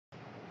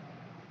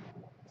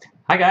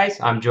Hi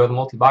guys, I'm Joe the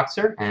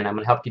Multi-Boxer, and I'm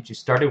going to help get you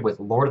started with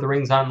Lord of the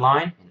Rings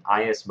Online and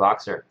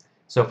ISBoxer.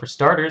 So for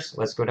starters,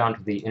 let's go down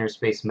to the inner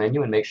space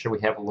menu and make sure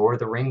we have Lord of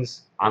the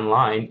Rings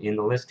Online in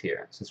the list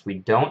here. Since we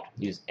don't,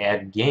 use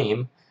Add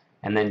Game,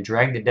 and then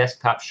drag the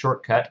desktop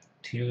shortcut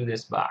to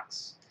this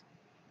box.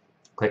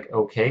 Click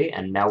OK,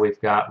 and now we've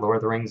got Lord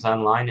of the Rings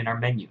Online in our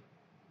menu.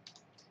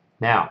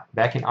 Now,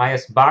 back in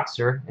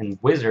ISBoxer and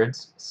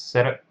Wizards,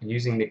 set up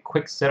using the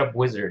Quick Setup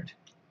Wizard.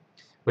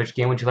 Which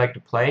game would you like to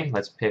play?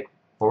 Let's pick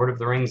Lord of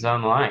the Rings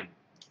Online.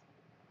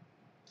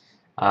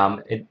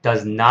 It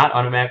does not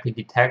automatically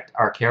detect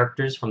our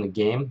characters from the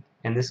game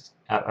in this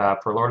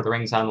for Lord of the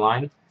Rings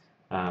Online,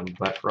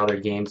 but for other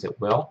games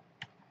it will.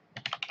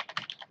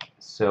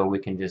 So we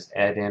can just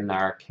add in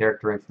our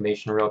character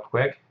information real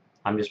quick.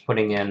 I'm just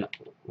putting in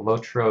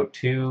LOTRO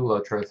 2,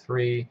 LOTRO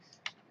 3,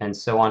 and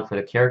so on for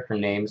the character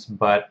names,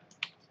 but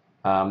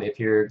if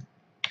you're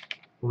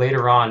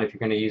later on, if you're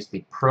going to use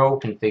the Pro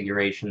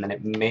configuration, then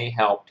it may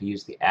help to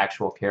use the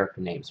actual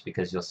character names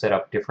because you'll set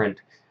up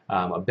different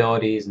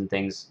abilities and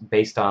things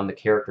based on the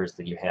characters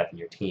that you have in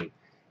your team.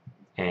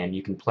 And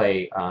you can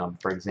play,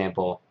 for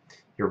example,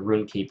 your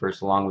Rune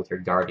Keepers along with your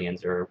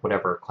Guardians or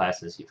whatever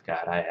classes you've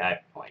got. I have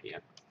no idea.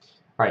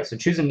 Alright, so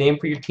choose a name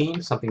for your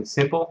team, something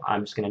simple.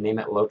 I'm just going to name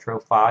it LOTRO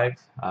 5.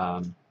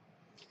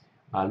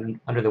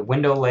 Under the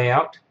window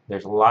layout,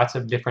 there's lots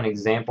of different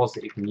examples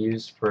that you can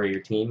use for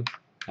your team.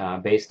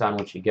 Based on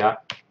what you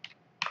got.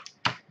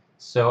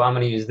 So I'm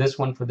going to use this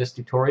one for this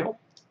tutorial.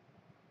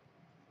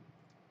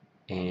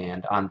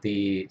 And on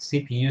the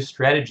CPU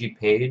strategy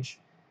page,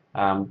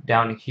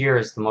 down here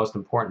is the most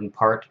important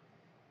part.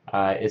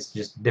 It's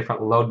just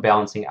different load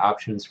balancing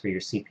options for your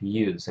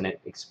CPUs, and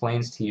it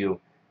explains to you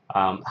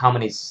how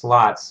many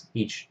slots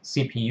each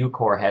CPU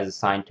core has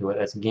assigned to it,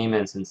 that's game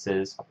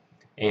instances,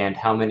 and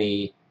how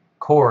many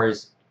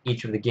cores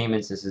each of the game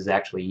instances is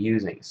actually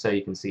using. So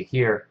you can see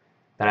here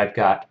that I've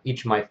got each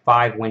of my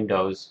 5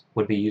 windows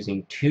would be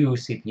using 2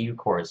 CPU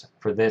cores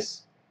for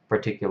this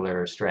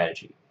particular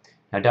strategy.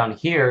 Now down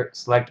here,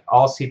 select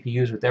all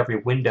CPUs with every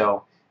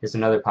window is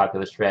another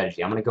popular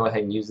strategy. I'm going to go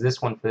ahead and use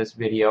this one for this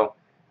video.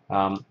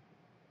 And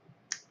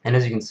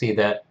as you can see,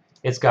 that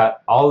it's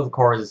got all of the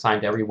cores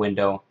assigned to every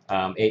window,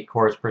 8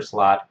 cores per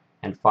slot,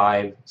 and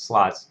 5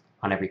 slots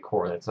on every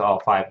core. That's all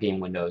 5 game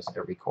windows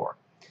every core.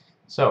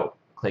 So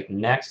click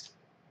Next.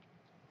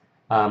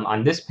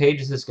 On this page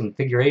is this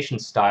configuration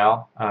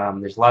style.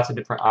 There's lots of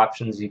different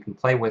options you can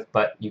play with,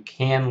 but you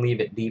can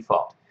leave it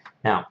default.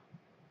 Now,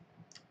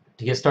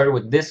 to get started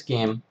with this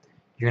game,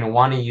 you're going to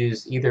want to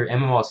use either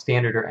MMO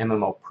Standard or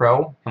MMO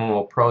Pro.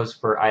 MMO Pro is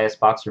for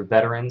ISBoxer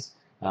veterans.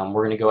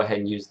 We're going to go ahead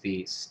and use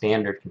the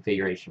standard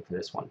configuration for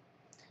this one.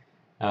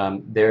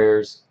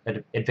 There's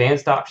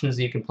advanced options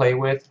that you can play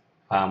with.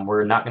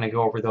 We're not going to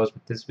go over those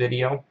with this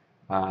video.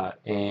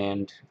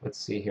 And let's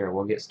see here,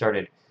 we'll get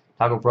started.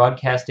 Toggle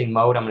broadcasting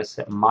mode, I'm going to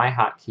set my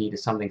hotkey to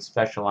something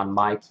special on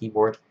my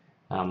keyboard.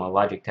 A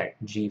Logitech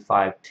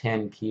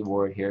G510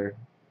 keyboard here.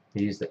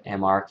 We use the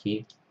MR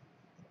key.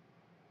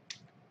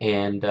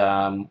 And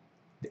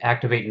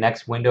activate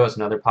next window is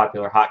another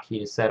popular hotkey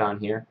to set on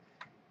here.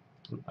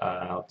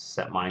 I'll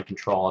set mine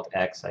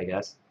Control-Alt-X, I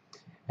guess.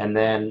 And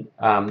then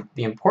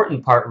the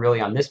important part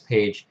really on this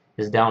page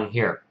is down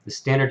here. The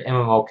standard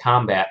MMO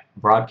combat,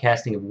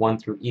 broadcasting of 1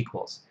 through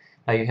equals.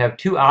 Now you have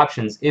 2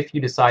 options if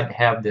you decide to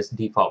have this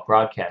default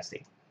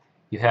broadcasting.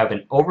 You have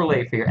an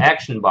overlay for your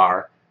action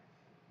bar,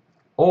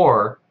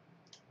 or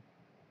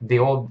the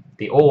old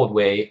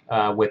way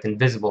with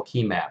invisible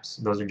key maps.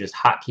 Those are just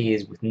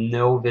hotkeys with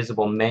no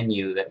visible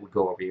menu that would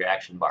go over your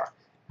action bar.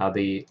 Now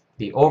the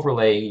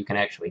overlay you can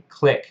actually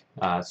click.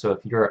 So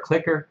if you're a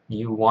clicker,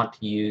 you want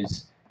to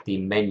use the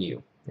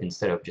menu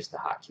instead of just the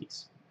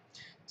hotkeys.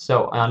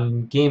 So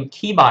on game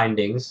key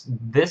bindings,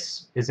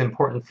 this is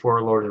important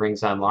for Lord of the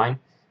Rings Online.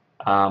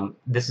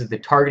 This is the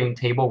targeting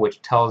table,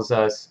 which tells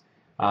us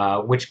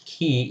which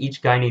key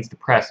each guy needs to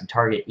press to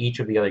target each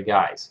of the other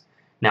guys.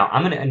 Now,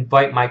 I'm going to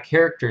invite my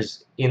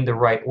characters in the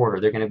right order.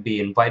 They're going to be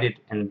invited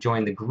and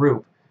join the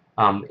group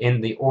in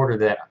the order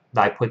that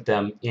I put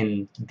them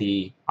in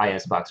the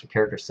ISBoxer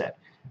character set.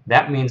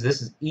 That means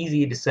this is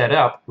easy to set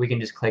up. We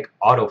can just click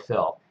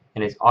autofill,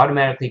 and it's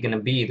automatically going to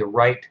be the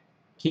right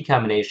key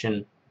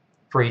combination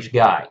for each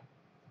guy.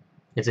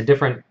 It's a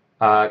different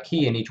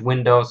key in each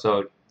window,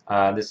 so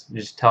this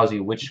just tells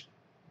you which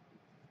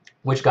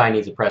guy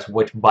needs to press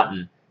which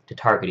button to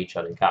target each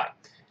other guy.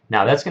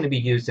 Now that's going to be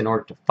used in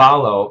order to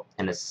follow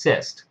and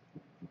assist.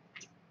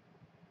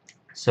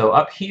 So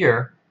up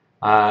here,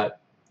 I'm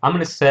going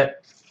to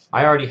set,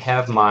 I already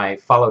have my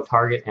follow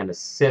target and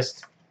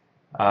assist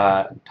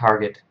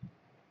target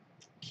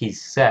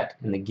keys set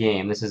in the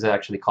game. This is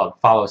actually called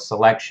follow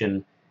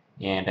selection,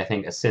 and I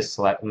think assist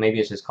select, maybe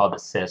it's just called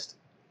assist.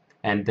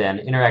 And then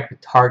interact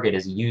with target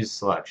is use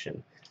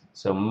selection.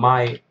 So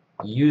my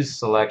use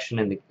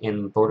selection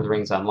in Lord of the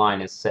Rings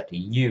Online is set to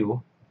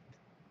U.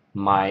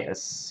 My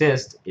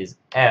assist is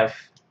F,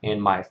 and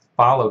my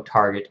follow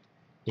target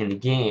in the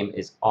game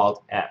is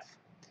Alt+F.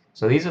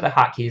 So these are the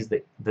hotkeys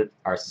that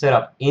are set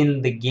up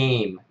in the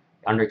game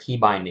under key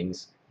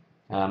bindings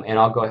and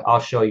I'll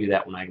show you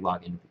that when I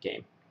log into the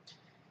game.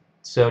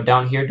 So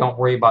down here, don't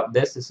worry about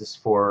this. This is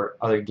for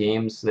other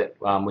games that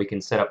we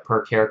can set up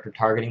per character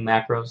targeting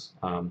macros,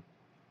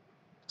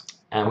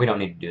 and we don't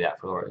need to do that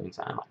for Lord of the Rings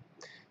Online.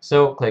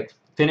 So click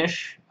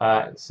Finish.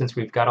 Since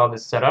we've got all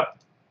this set up,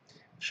 I'll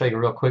show you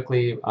real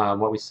quickly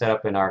what we set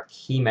up in our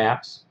key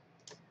maps.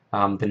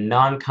 The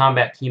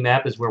non-combat key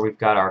map is where we've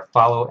got our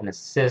follow and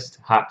assist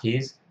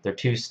hotkeys. They're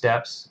 2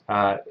 steps,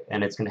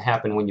 and it's going to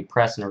happen when you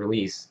press and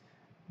release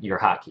your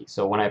hotkey.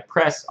 So when I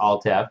press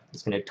Alt+F,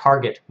 it's going to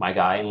target my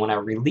guy, and when I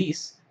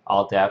release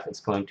Alt+F, it's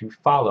going to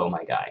follow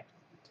my guy.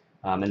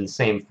 And the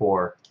same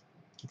for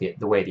the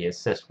way the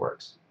assist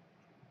works.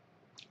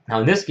 Now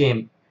in this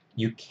game,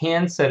 you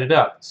can set it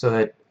up so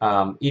that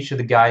each of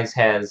the guys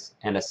has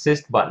an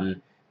assist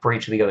button for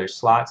each of the other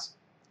slots,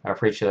 or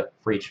for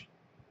each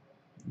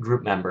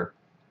group member,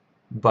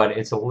 but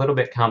it's a little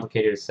bit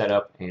complicated to set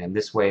up, and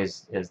this way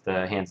is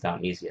the hands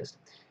down easiest.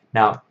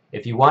 Now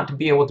if you want to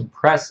be able to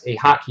press a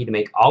hotkey to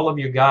make all of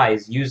your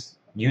guys use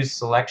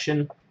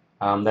selection,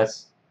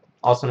 that's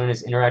also known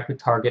as interact with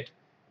target.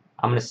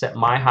 I'm going to set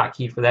my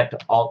hotkey for that to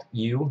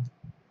Alt-U.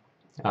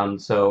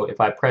 So if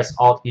I press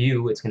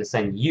Alt-U, it's going to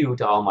send U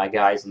to all my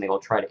guys, and they will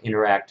try to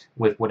interact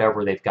with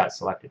whatever they've got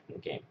selected in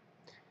the game.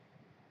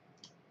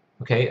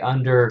 Okay,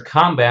 under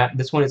combat,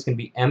 this one is going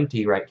to be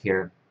empty right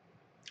here,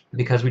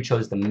 because we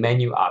chose the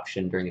menu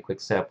option during the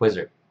quick setup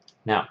wizard.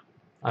 Now,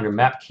 under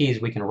map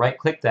keys, we can right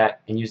click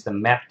that and use the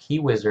map key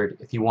wizard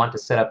if you want to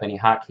set up any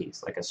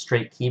hotkeys. Like a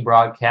straight key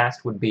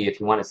broadcast would be if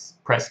you want to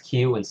press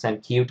Q and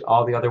send Q to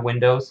all the other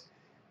windows.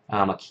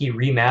 A key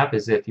remap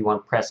is if you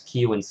want to press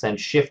Q and send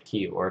shift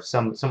Q, or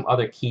some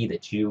other key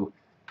that you're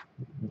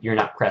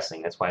not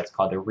pressing. That's why it's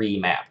called a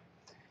remap.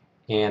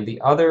 And the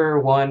other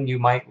one you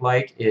might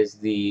like is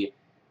the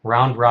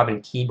round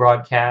robin key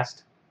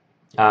broadcast.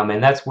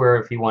 And that's where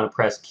if you want to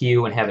press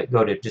Q and have it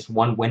go to just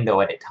one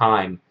window at a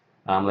time,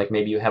 like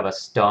maybe you have a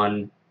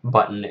stun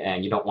button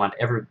and you don't want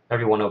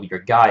every one of your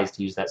guys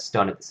to use that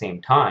stun at the same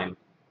time,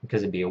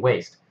 because it'd be a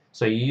waste.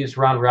 So you use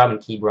round robin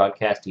key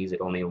broadcast to use it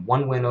only in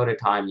one window at a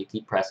time. You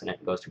keep pressing it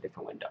and it goes to a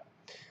different window.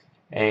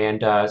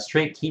 And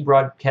straight key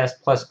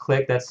broadcast plus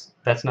click, that's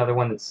another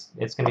one it's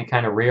going to be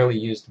kind of rarely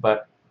used,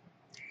 but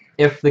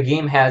if the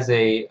game has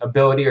a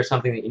ability or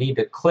something that you need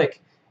to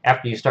click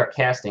after you start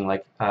casting,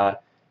 like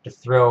to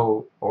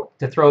throw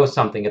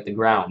something at the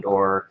ground,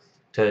 or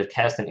to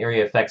cast an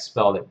area effect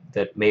spell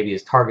that maybe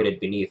is targeted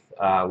beneath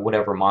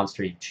whatever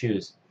monster you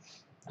choose.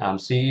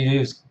 So you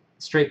use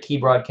straight key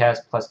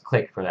broadcast plus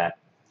click for that.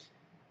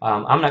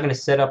 I'm not going to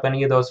set up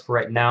any of those for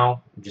right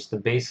now. Just the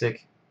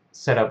basic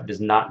setup does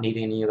not need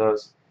any of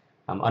those.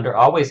 Under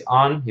Always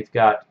On, you've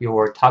got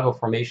your toggle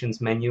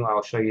formations menu.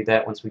 I'll show you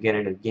that once we get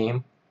into the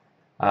game.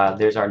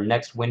 There's our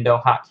next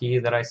window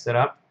hotkey that I set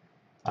up.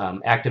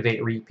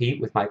 Activate Repeat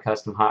with my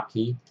custom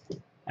hotkey.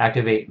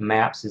 Activate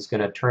Maps is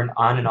going to turn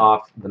on and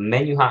off the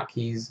menu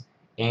hotkeys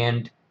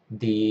and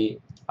the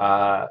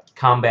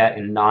combat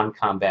and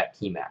non-combat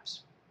key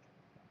maps.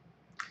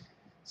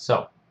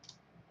 So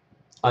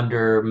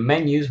under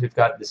menus, we've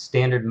got the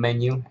standard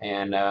menu,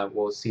 and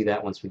we'll see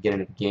that once we get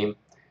into the game.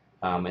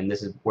 And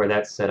this is where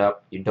that's set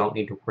up. You don't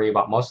need to worry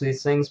about most of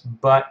these things,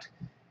 but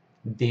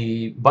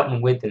the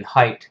button width and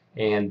height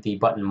and the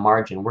button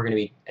margin, we're going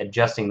to be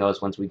adjusting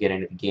those once we get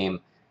into the game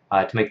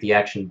to make the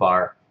action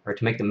bar, or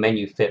to make the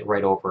menu fit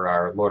right over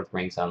our Lord of the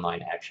Rings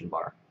Online action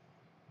bar,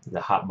 the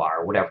hot bar,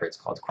 or whatever it's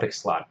called, quick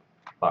slot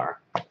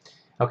bar.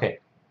 Okay,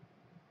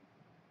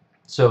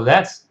 so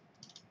that's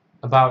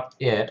about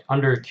it.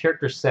 Under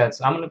character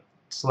sets, I'm going to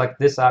select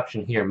this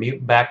option here,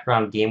 mute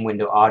background game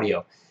window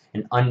audio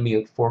and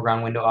unmute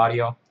foreground window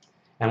audio.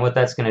 And what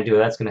that's going to do,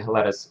 that's going to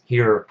let us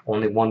hear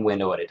only one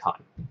window at a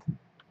time.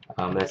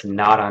 That's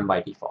not on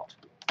by default.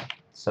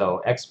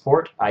 So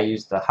export, I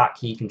use the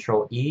hotkey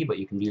Control E, but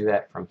you can do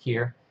that from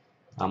here.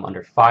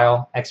 Under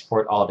File,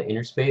 export all to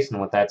Interspace,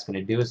 and what that's going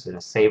to do is going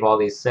to save all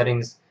these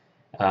settings,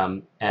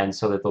 and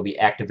so that they'll be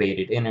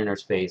activated in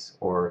Interspace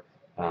or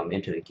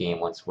into the game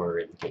once we're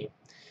in the game.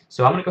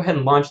 So I'm going to go ahead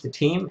and launch the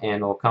team,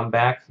 and we'll come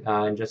back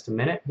in just a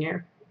minute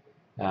here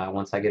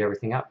once I get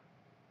everything up.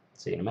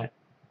 See you in a minute.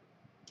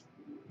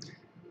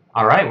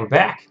 Alright, we're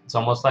back. It's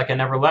almost like I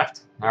never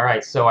left.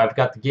 Alright, so I've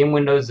got the game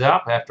windows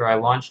up. After I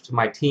launched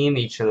my team,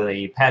 each of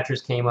the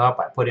patchers came up.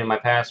 I put in my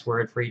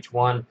password for each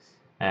one,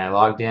 and I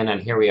logged in, and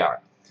here we are.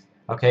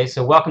 Okay,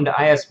 so welcome to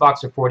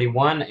ISBoxer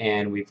 41,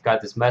 and we've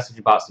got this message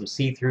about some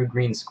see-through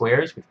green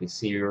squares, which we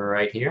see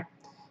right here.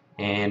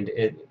 And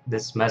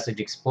this message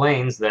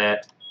explains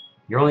that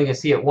you're only going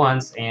to see it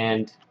once,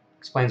 and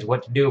explains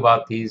what to do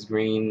about these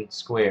green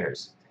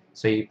squares.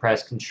 So you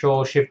press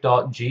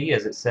Control-Shift-Alt-G,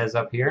 as it says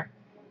up here,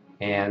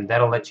 and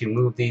that'll let you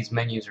move these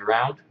menus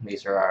around.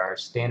 These are our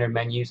standard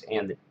menus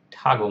and the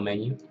toggle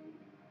menu.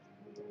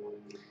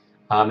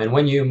 And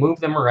when you move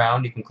them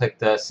around, you can click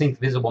the Sync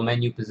Visible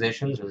Menu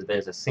Positions.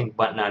 There's a sync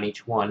button on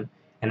each one,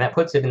 and that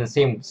puts it in the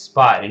same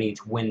spot in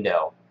each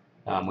window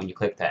when you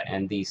click that.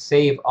 And the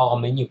Save All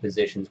Menu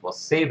Positions will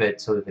save it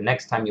so that the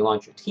next time you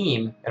launch your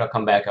team, it'll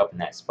come back up in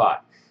that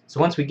spot. So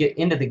once we get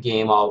into the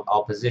game,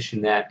 I'll position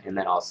that and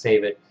then I'll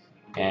save it,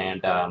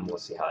 and we'll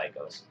see how that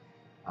goes.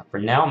 For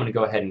now, I'm going to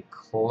go ahead and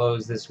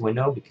close this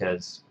window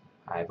because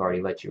I've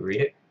already let you read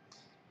it,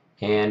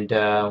 and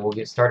we'll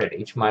get started.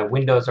 Each of my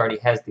windows already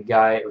has the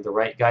guy or the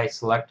right guy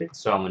selected,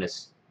 so I'm going to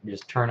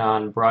just turn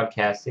on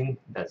broadcasting.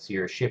 That's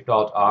your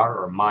Shift-Alt-R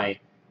or my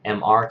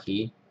MR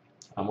key,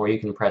 or you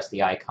can press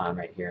the icon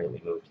right here that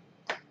we moved.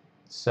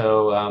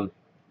 So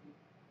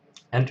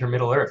enter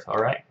Middle Earth. All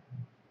right.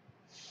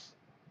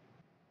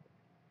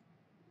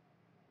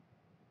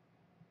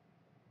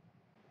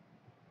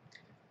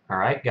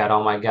 Alright, got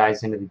all my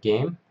guys into the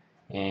game,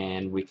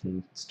 and we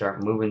can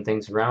start moving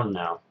things around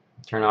now.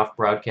 Turn off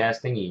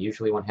broadcasting. You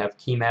usually want to have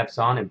key maps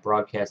on and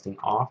broadcasting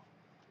off.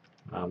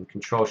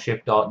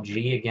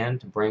 Control-Shift-Alt-G again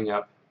to bring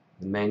up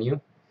the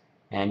menu.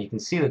 And you can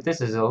see that this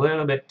is a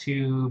little bit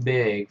too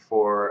big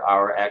for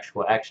our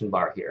actual action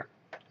bar here.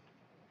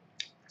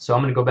 So I'm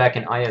going to go back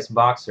in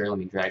ISBoxer. Let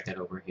me drag that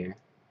over here.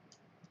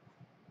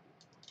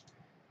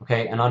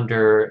 Okay, and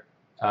under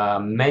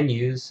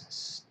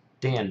Menus,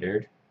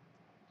 Standard,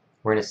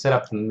 we're going to set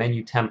up the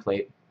menu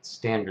template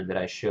standard that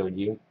I showed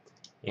you,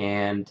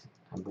 and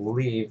I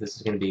believe this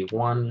is going to be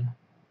 1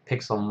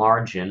 pixel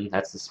margin.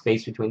 That's the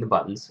space between the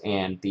buttons,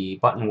 and the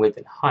button width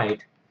and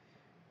height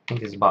I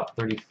think is about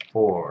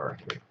 34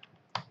 here.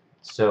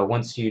 So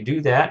once you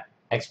do that,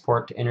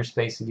 export to inner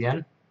space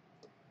again,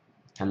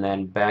 and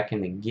then back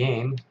in the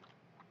game.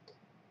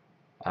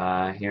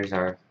 Here's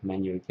our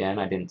menu again.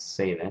 I didn't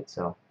save it,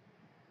 so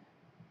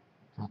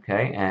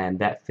okay, and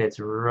that fits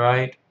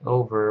right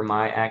over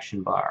my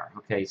action bar.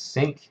 Okay,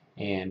 sync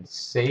and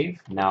save.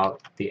 Now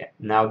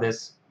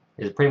this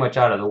is pretty much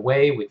out of the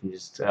way. We can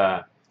just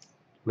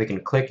we can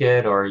click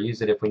it or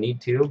use it if we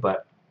need to,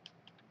 but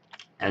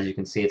as you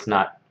can see, it's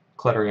not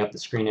cluttering up the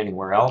screen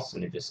anywhere else,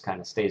 and it just kind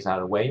of stays out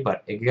of the way.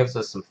 But it gives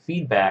us some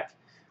feedback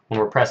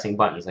when we're pressing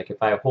buttons. Like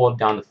if I hold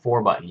down the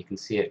 4 button, you can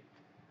see it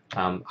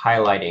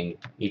highlighting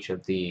each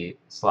of the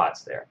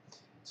slots there.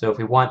 So if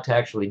we want to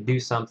actually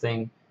do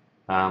something,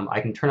 I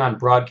can turn on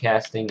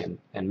broadcasting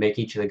and make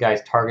each of the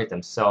guys target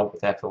themselves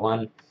with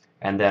F1,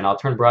 and then I'll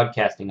turn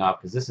broadcasting off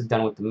because this is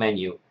done with the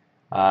menu.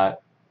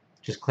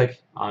 Just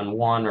click on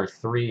 1 or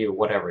 3 or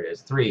whatever it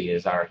is. 3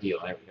 is our heal.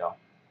 There we go.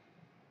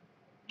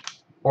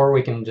 Or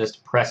we can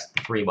just press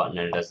the 3 button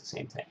and it does the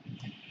same thing.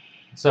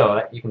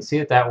 So you can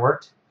see that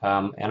worked.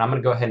 And I'm going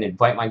to go ahead and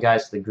invite my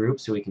guys to the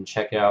group so we can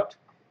check out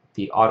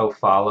the auto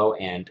follow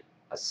and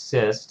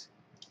assist.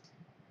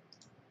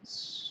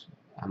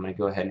 I'm going to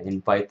go ahead and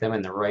invite them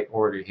in the right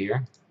order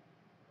here.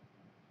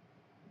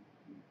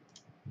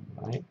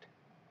 Right.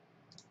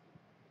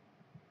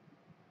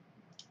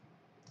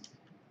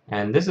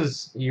 And this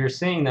is, you're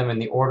seeing them in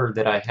the order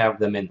that I have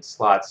them in the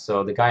slots.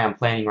 So the guy I'm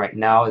playing right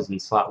now is in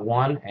slot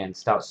 1, and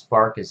Stout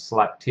Spark is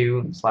slot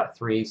 2, slot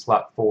 3,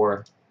 slot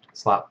 4,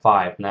 slot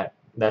 5. And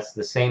that's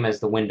the same as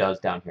the windows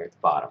down here at the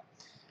bottom.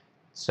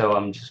 So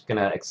I'm just going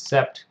to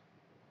accept.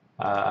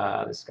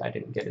 This guy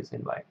didn't get his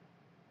invite.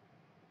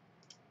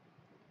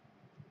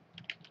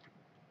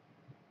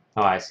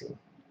 Oh, I see.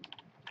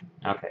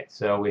 Okay,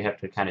 so we have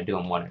to kind of do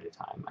them one at a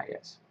time, I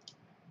guess.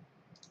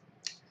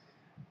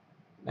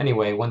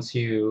 Anyway, once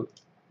you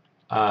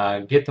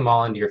get them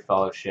all into your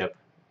fellowship,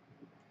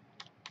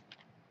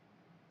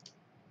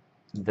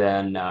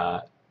 then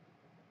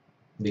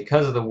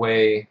because of the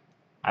way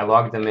I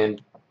logged them in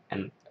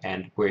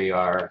and we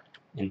are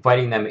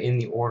inviting them in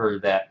the order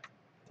that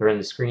they're in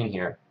the screen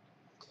here,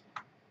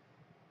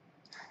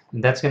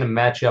 that's going to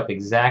match up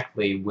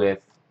exactly with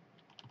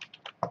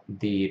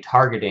the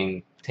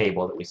targeting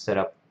table that we set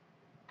up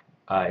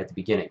at the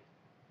beginning.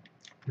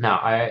 Now,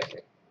 I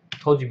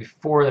told you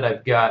before that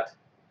I've got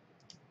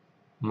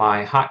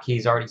my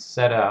hotkeys already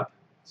set up,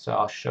 so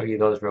I'll show you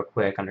those real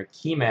quick. Under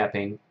key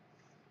mapping,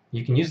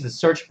 you can use the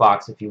search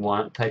box if you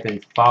want. Type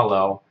in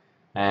follow,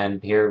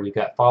 and here we've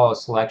got follow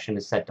selection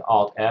is set to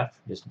Alt+F.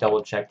 Just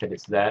double check that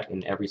it's that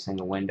in every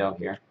single window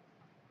here.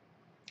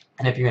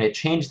 And if you're going to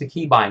change the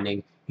key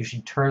binding, you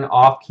should turn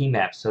off key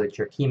maps so that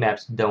your key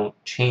maps don't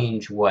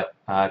change what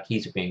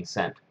keys are being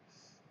sent.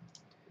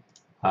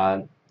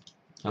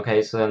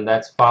 Okay, so then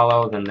that's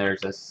follow. Then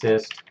there's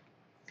assist,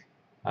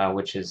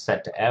 which is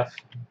set to F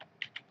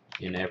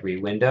in every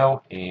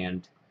window,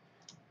 and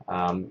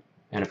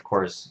of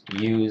course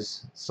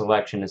use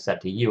selection is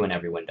set to U in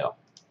every window.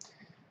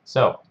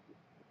 So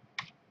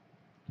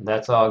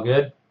that's all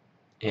good.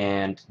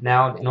 And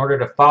now, in order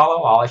to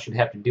follow, all I should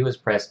have to do is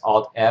press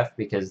Alt+F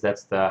because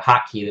that's the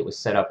hotkey that was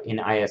set up in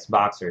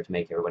ISBoxer to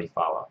make everybody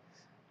follow.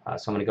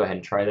 So I'm going to go ahead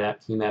and try that.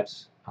 Key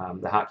maps,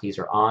 the hotkeys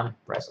are on.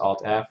 Press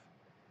Alt+F,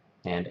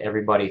 and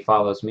everybody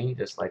follows me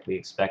just like we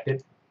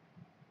expected.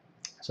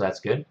 So that's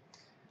good.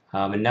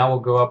 And now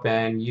we'll go up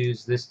and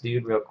use this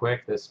dude real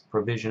quick, this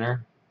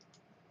provisioner.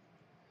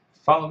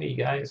 Follow me,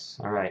 guys.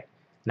 All right.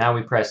 Now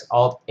we press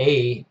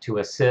Alt+A to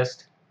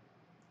assist.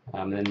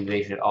 Then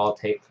they should all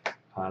take.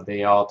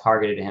 They all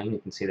targeted him. You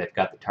can see they've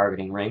got the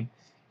targeting ring.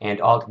 And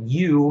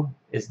Alt+U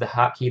is the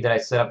hotkey that I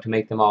set up to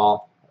make them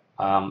all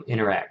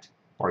interact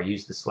or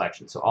use the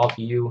selection. So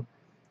Alt+U,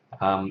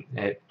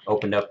 it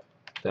opened up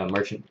the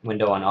merchant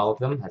window on all of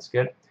them. That's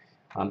good.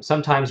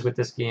 Sometimes with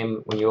this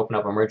game, when you open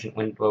up a merchant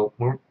window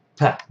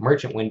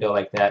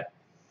like that,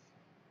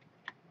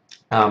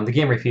 the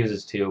game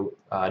refuses to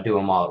do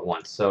them all at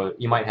once. So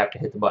you might have to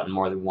hit the button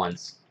more than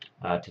once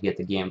to get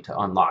the game to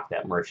unlock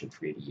that merchant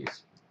for you to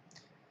use.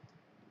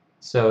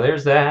 So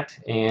there's that,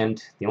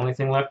 and the only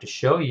thing left to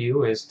show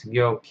you is to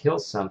go kill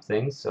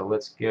something. So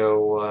let's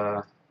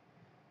go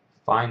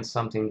find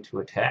something to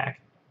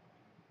attack.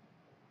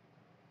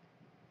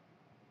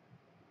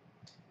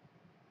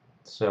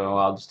 So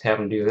I'll just have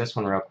them do this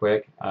one real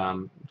quick.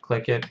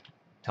 Click it,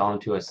 tell them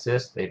to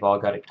assist. They've all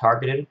got it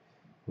targeted.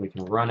 We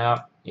can run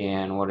up,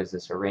 and what is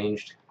this,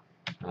 arranged?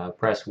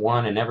 Press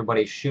 1 and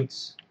everybody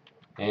shoots,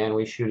 and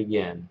we shoot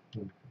again.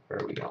 Where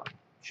are we going?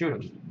 Shoot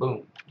them.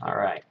 Boom.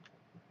 Alright.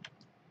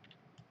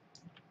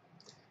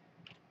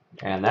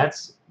 And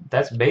that's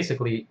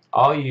basically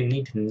all you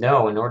need to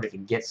know in order to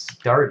get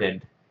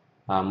started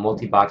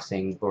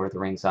multi-boxing Lord of the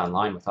Rings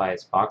Online with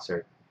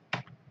ISBoxer.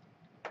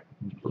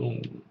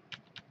 Boom.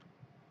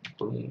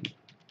 Boom.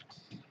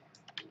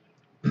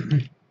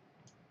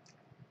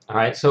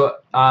 Alright, so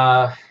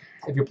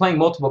if you're playing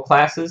multiple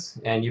classes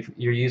and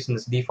you're using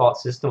this default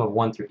system of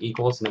 1 through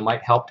equals, and it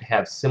might help to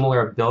have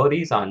similar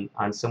abilities on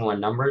similar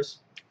numbers.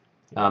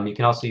 You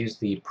can also use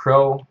the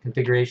Pro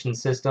configuration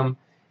system.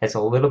 It's a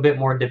little bit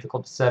more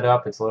difficult to set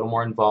up. It's a little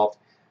more involved.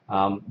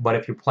 But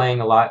if you're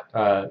playing a lot,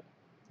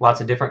 lots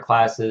of different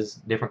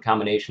classes, different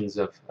combinations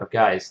of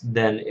guys,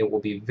 then it will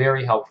be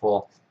very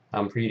helpful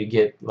for you to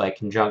get like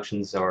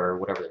conjunctions or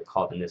whatever they're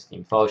called in this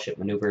game, fellowship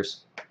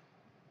maneuvers,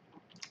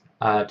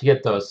 to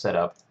get those set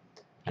up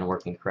and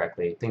working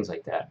correctly, things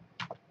like that.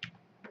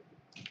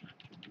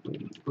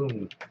 Boom,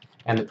 boom.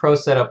 And the Pro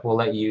setup will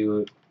let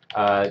you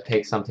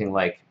take something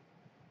like,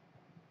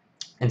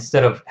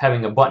 instead of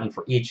having a button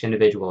for each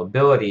individual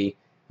ability,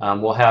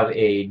 we'll have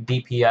a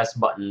DPS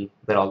button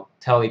that'll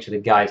tell each of the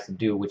guys to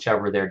do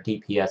whichever their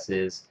DPS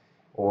is,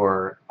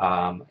 or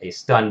a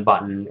stun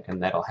button,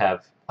 and that'll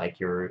have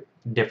like your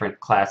different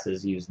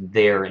classes use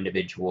their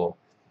individual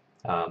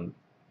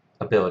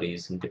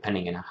abilities, and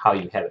depending on how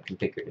you have it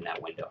configured in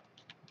that window.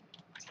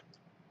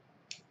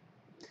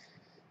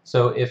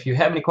 So if you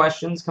have any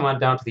questions, come on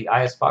down to the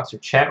ISBoxer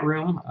chat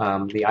room,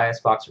 the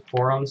ISBoxer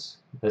forums.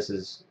 This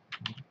is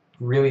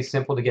really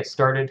simple to get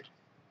started.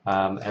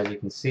 As you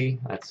can see,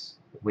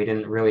 we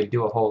didn't really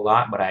do a whole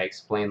lot, but I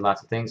explained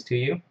lots of things to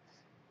you,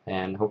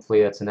 and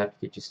hopefully that's enough to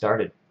get you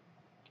started.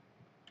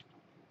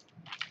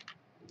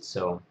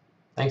 So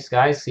thanks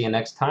guys, see you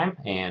next time,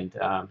 and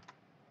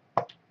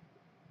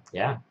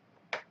yeah,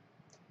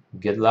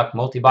 good luck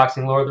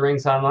multi-boxing Lord of the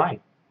Rings Online.